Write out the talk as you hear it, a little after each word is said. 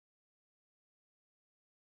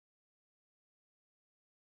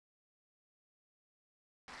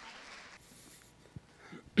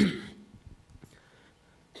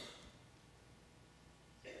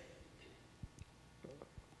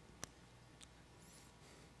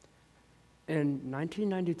In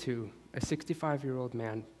 1992, a 65-year-old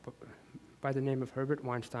man by the name of Herbert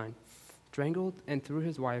Weinstein strangled and threw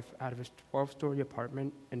his wife out of his 12-story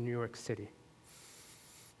apartment in New York City.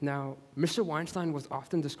 Now, Mr. Weinstein was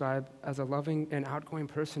often described as a loving and outgoing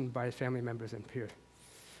person by his family members and peers.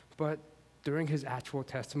 But during his actual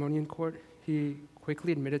testimony in court, he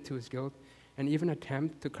quickly admitted to his guilt and even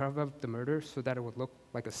attempted to cover up the murder so that it would look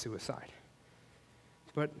like a suicide.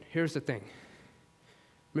 But here's the thing.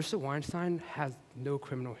 Mr. Weinstein has no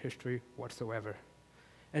criminal history whatsoever.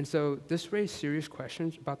 And so this raised serious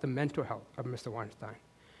questions about the mental health of Mr. Weinstein,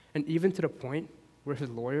 and even to the point where his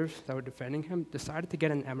lawyers that were defending him decided to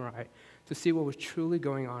get an MRI to see what was truly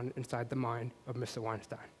going on inside the mind of Mr.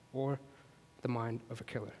 Weinstein, or the mind of a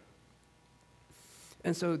killer.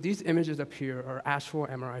 And so these images up here are actual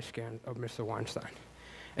MRI scans of Mr. Weinstein.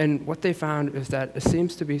 And what they found is that it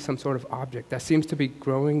seems to be some sort of object that seems to be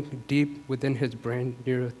growing deep within his brain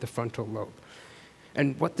near the frontal lobe.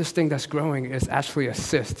 And what this thing that's growing is actually a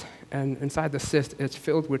cyst. And inside the cyst, it's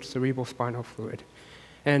filled with cerebral spinal fluid.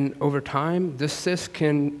 And over time, this cyst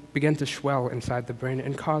can begin to swell inside the brain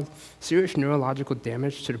and cause serious neurological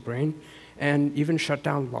damage to the brain and even shut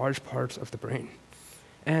down large parts of the brain.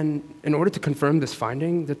 And in order to confirm this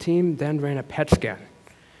finding, the team then ran a PET scan.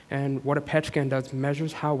 And what a PET scan does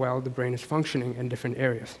measures how well the brain is functioning in different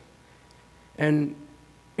areas. And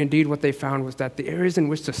indeed, what they found was that the areas in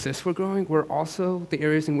which the cysts were growing were also the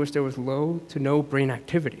areas in which there was low to no brain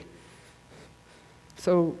activity.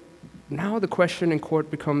 So now the question in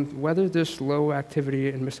court becomes whether this low activity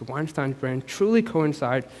in Mr. Weinstein's brain truly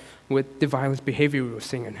coincides with the violent behavior we were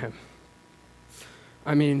seeing in him.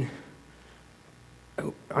 I mean,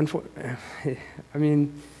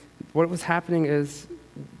 what was happening is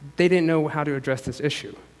they didn't know how to address this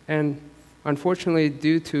issue. And unfortunately,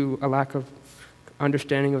 due to a lack of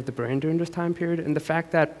understanding of the brain during this time period, and the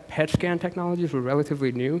fact that PET scan technologies were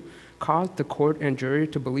relatively new, caused the court and jury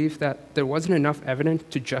to believe that there wasn't enough evidence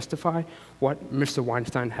to justify what Mr.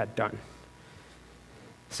 Weinstein had done.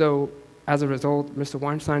 So, as a result, Mr.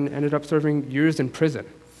 Weinstein ended up serving years in prison.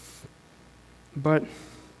 But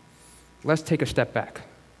let's take a step back.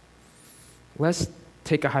 Let's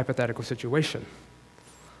take a hypothetical situation.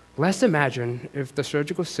 Let's imagine if the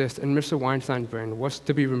surgical cyst in Mr. Weinstein's brain was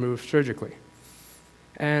to be removed surgically.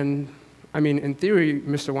 And, in theory,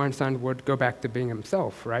 Mr. Weinstein would go back to being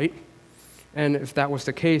himself, right? And if that was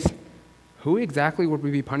the case, who exactly would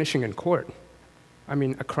we be punishing in court?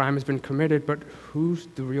 A crime has been committed, but who's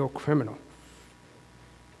the real criminal?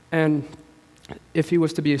 And if he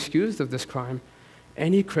was to be excused of this crime,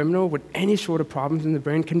 any criminal with any sort of problems in the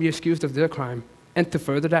brain can be excused of their crime. And to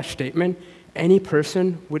further that statement, any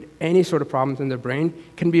person with any sort of problems in their brain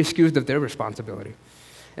can be excused of their responsibility.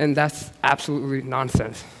 And that's absolutely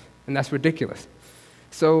nonsense, and that's ridiculous.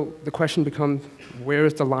 So the question becomes, where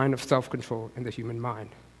is the line of self-control in the human mind?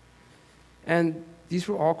 And these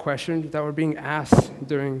were all questions that were being asked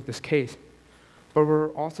during this case, but were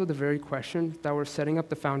also the very questions that were setting up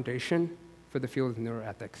the foundation for the field of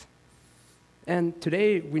neuroethics. And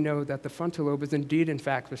today, we know that the frontal lobe is indeed, in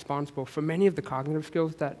fact, responsible for many of the cognitive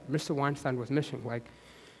skills that Mr. Weinstein was missing, like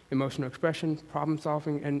emotional expression, problem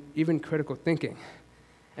solving, and even critical thinking.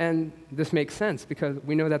 And this makes sense because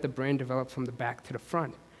we know that the brain develops from the back to the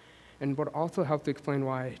front. And what also helps to explain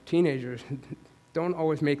why teenagers don't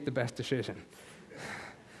always make the best decision.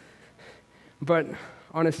 But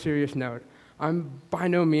on a serious note, I'm by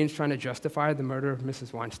no means trying to justify the murder of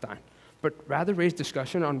Mrs. Weinstein, but rather raise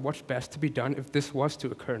discussion on what's best to be done if this was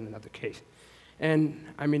to occur in another case. And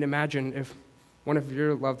imagine if one of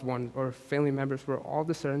your loved ones or family members were all of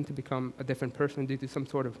a sudden to become a different person due to some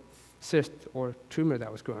sort of cyst or tumor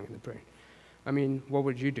that was growing in the brain. What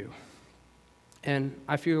would you do? And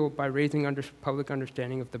I feel by raising public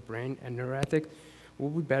understanding of the brain and neuroethics, we'll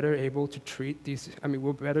be better able to treat these,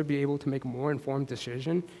 we'll better be able to make more informed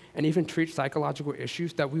decisions and even treat psychological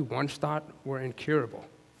issues that we once thought were incurable.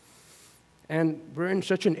 And we're in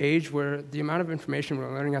such an age where the amount of information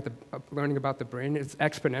we're learning about the brain is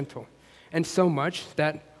exponential, and so much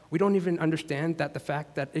that we don't even understand that the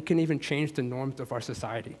fact that it can even change the norms of our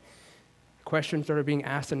society. Questions that are being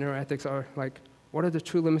asked in neuroethics are like, what are the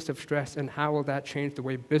true limits of stress, and how will that change the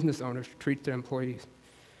way business owners treat their employees?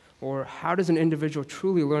 Or how does an individual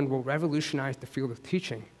truly learn will revolutionize the field of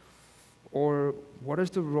teaching? Or what is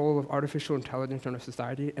the role of artificial intelligence in our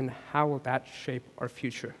society, and how will that shape our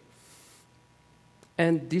future?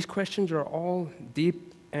 And these questions are all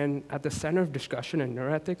deep and at the center of discussion in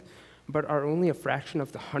neuroethics, but are only a fraction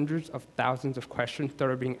of the hundreds of thousands of questions that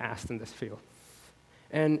are being asked in this field.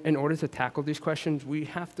 And in order to tackle these questions, we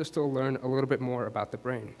have to still learn a little bit more about the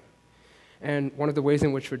brain. And one of the ways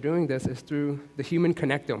in which we're doing this is through the Human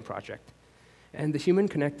Connectome project. And the Human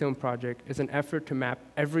Connectome project is an effort to map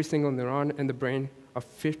every single neuron in the brain of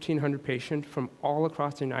 1,500 patients from all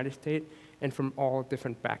across the United States and from all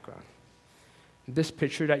different backgrounds. This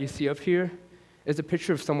picture that you see up here is a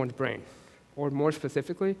picture of someone's brain, or more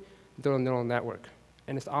specifically, their neural network,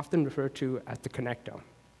 and it's often referred to as the connectome.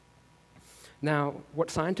 Now, what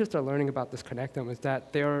scientists are learning about this connectome is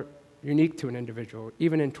that they are unique to an individual,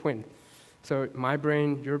 even in twins. So my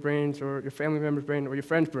brain, your brains, or your family member's brain, or your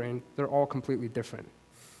friend's brain, they're all completely different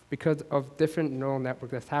because of different neural network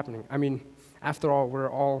that's happening. I mean, after all, we're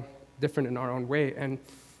all different in our own way, and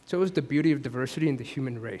so is the beauty of diversity in the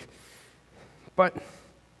human race. But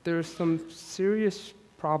there's some serious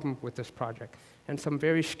problem with this project, and some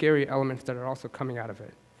very scary elements that are also coming out of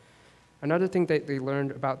it. Another thing that they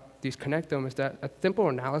learned about these connectomes is that a simple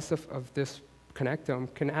analysis of this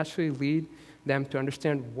connectome can actually lead them to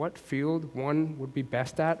understand what field one would be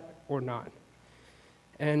best at or not.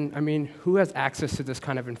 And I mean, who has access to this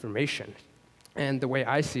kind of information? And the way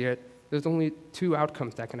I see it, there's only two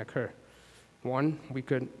outcomes that can occur. One, we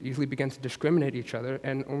could easily begin to discriminate each other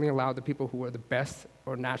and only allow the people who are the best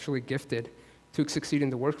or naturally gifted to succeed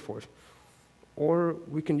in the workforce. Or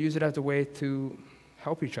we can use it as a way to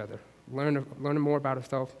help each other, learn more about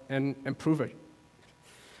ourselves and improve it.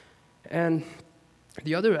 And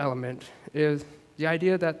the other element is the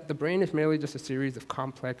idea that the brain is merely just a series of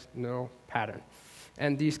complex neural patterns.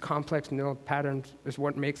 And these complex neural patterns is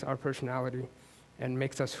what makes our personality and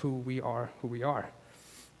makes us who we are.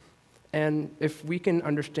 And if we can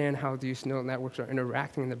understand how these neural networks are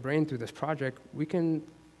interacting in the brain through this project, we can,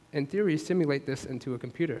 in theory, simulate this into a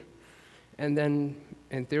computer. And then,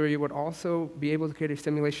 in theory, it would also be able to create a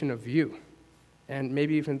simulation of you, and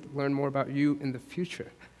maybe even learn more about you in the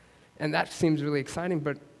future. And that seems really exciting,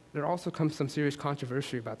 but there also comes some serious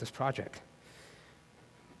controversy about this project.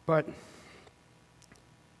 But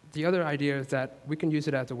the other idea is that we can use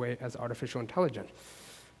it as a way as artificial intelligence.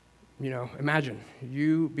 You know, imagine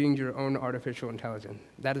you being your own artificial intelligence.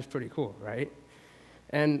 That is pretty cool, right?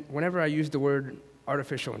 And whenever I use the word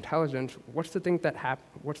artificial intelligence, what's the thing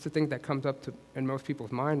that comes up in most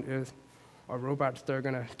people's mind is, are robots that are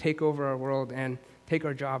going to take over our world and take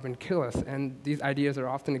our job and kill us? And these ideas are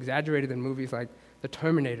often exaggerated in movies like The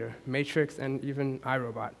Terminator, Matrix, and even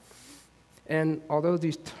iRobot. And although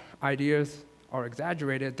these ideas are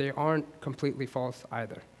exaggerated, they aren't completely false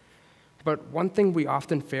either. But one thing we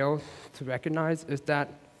often fail to recognize is that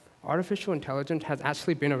artificial intelligence has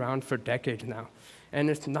actually been around for decades now, and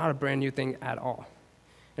it's not a brand new thing at all.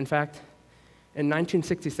 In fact, in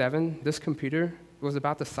 1967, this computer was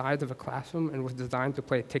about the size of a classroom and was designed to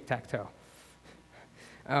play tic-tac-toe.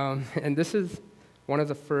 And this is one of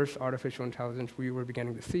the first artificial intelligence we were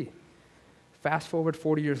beginning to see. Fast forward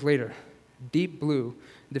 40 years later, Deep Blue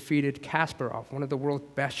defeated Kasparov, one of the world's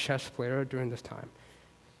best chess players during this time.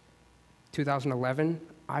 2011,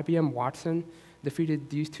 IBM Watson defeated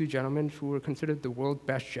these two gentlemen who were considered the world's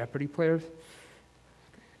best Jeopardy players.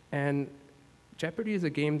 And Jeopardy is a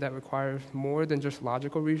game that requires more than just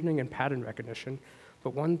logical reasoning and pattern recognition,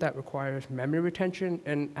 but one that requires memory retention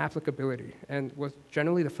and applicability, and was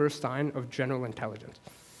generally the first sign of general intelligence.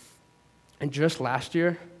 And just last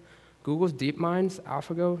year, Google's DeepMind's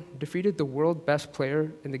AlphaGo defeated the world's best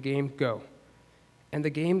player in the game Go. And the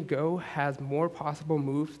game Go has more possible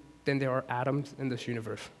moves than there are atoms in this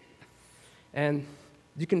universe. And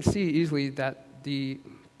you can see easily that the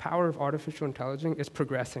power of artificial intelligence is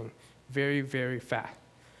progressing very, very fast.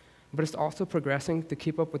 But it's also progressing to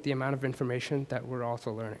keep up with the amount of information that we're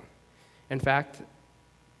also learning. In fact,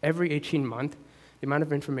 every 18 months, the amount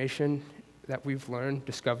of information that we've learned,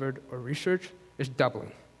 discovered, or researched is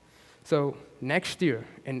doubling. So next year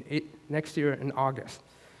in August,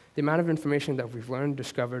 the amount of information that we've learned,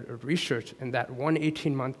 discovered, or researched in that one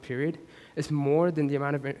 18-month period is more than the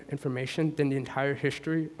amount of information than the entire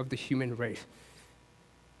history of the human race.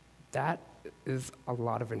 That is a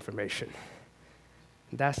lot of information.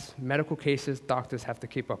 That's medical cases doctors have to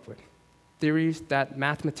keep up with, theories that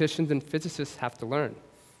mathematicians and physicists have to learn,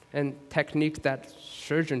 and techniques that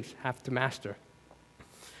surgeons have to master.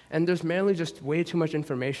 And there's merely just way too much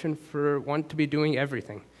information for one to be doing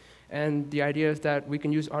everything. And the idea is that we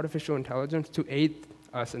can use artificial intelligence to aid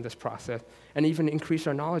us in this process and even increase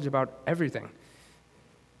our knowledge about everything.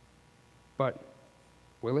 But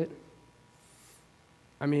will it?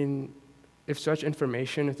 I mean, if such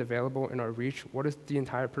information is available in our reach, what is the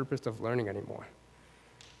entire purpose of learning anymore?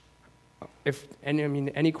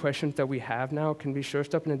 Any questions that we have now can be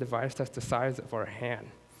searched up in a device that's the size of our hand.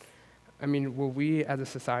 I mean, will we as a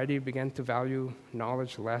society begin to value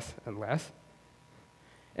knowledge less and less?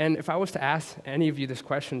 And if I was to ask any of you this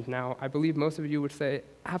question now, I believe most of you would say,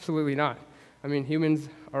 absolutely not. I mean, humans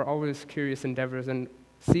are always curious endeavors and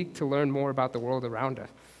seek to learn more about the world around us.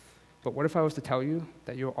 But what if I was to tell you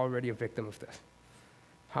that you're already a victim of this?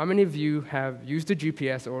 How many of you have used a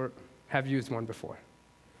GPS or have used one before?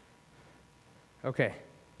 Okay,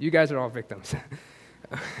 you guys are all victims.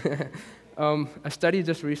 A study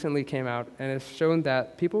just recently came out, and it's shown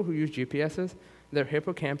that people who use GPSs, their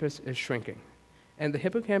hippocampus is shrinking. And the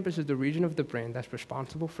hippocampus is the region of the brain that's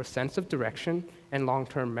responsible for sense of direction and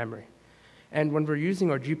long-term memory. And when we're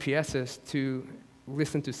using our GPSs to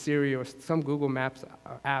listen to Siri or some Google Maps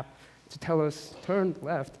app to tell us turn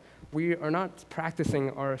left, we are not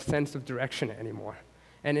practicing our sense of direction anymore.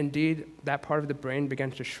 And indeed, that part of the brain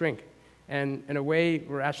begins to shrink. And in a way,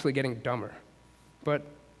 we're actually getting dumber. But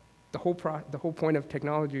the whole point of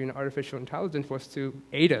technology and artificial intelligence was to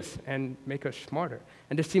aid us and make us smarter.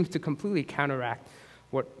 And this seems to completely counteract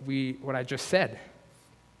what I just said.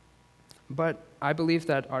 But I believe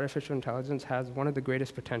that artificial intelligence has one of the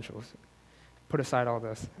greatest potentials. Put aside all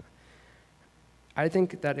this. I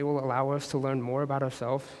think that it will allow us to learn more about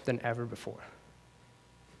ourselves than ever before.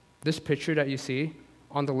 This picture that you see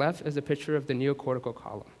on the left is a picture of the neocortical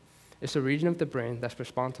column. It's a region of the brain that's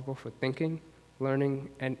responsible for thinking, learning,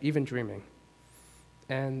 and even dreaming.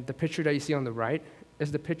 And the picture that you see on the right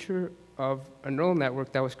is the picture of a neural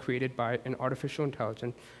network that was created by an artificial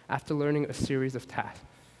intelligence after learning a series of tasks.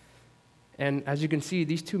 And as you can see,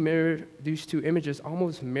 these two images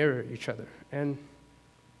almost mirror each other, and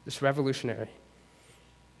it's revolutionary.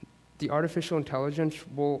 The artificial intelligence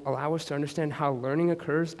will allow us to understand how learning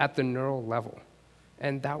occurs at the neural level,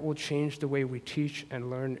 and that will change the way we teach and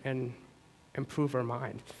learn and improve our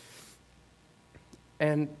mind.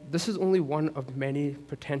 And this is only one of many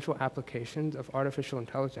potential applications of artificial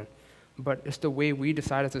intelligence, but it's the way we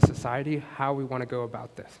decide as a society how we want to go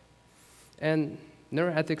about this. And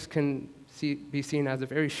neuroethics can be seen as a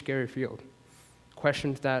very scary field,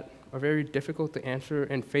 questions that are very difficult to answer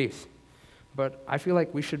and face. But I feel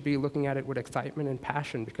like we should be looking at it with excitement and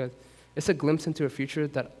passion because it's a glimpse into a future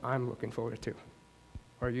that I'm looking forward to.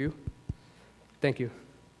 Are you? Thank you.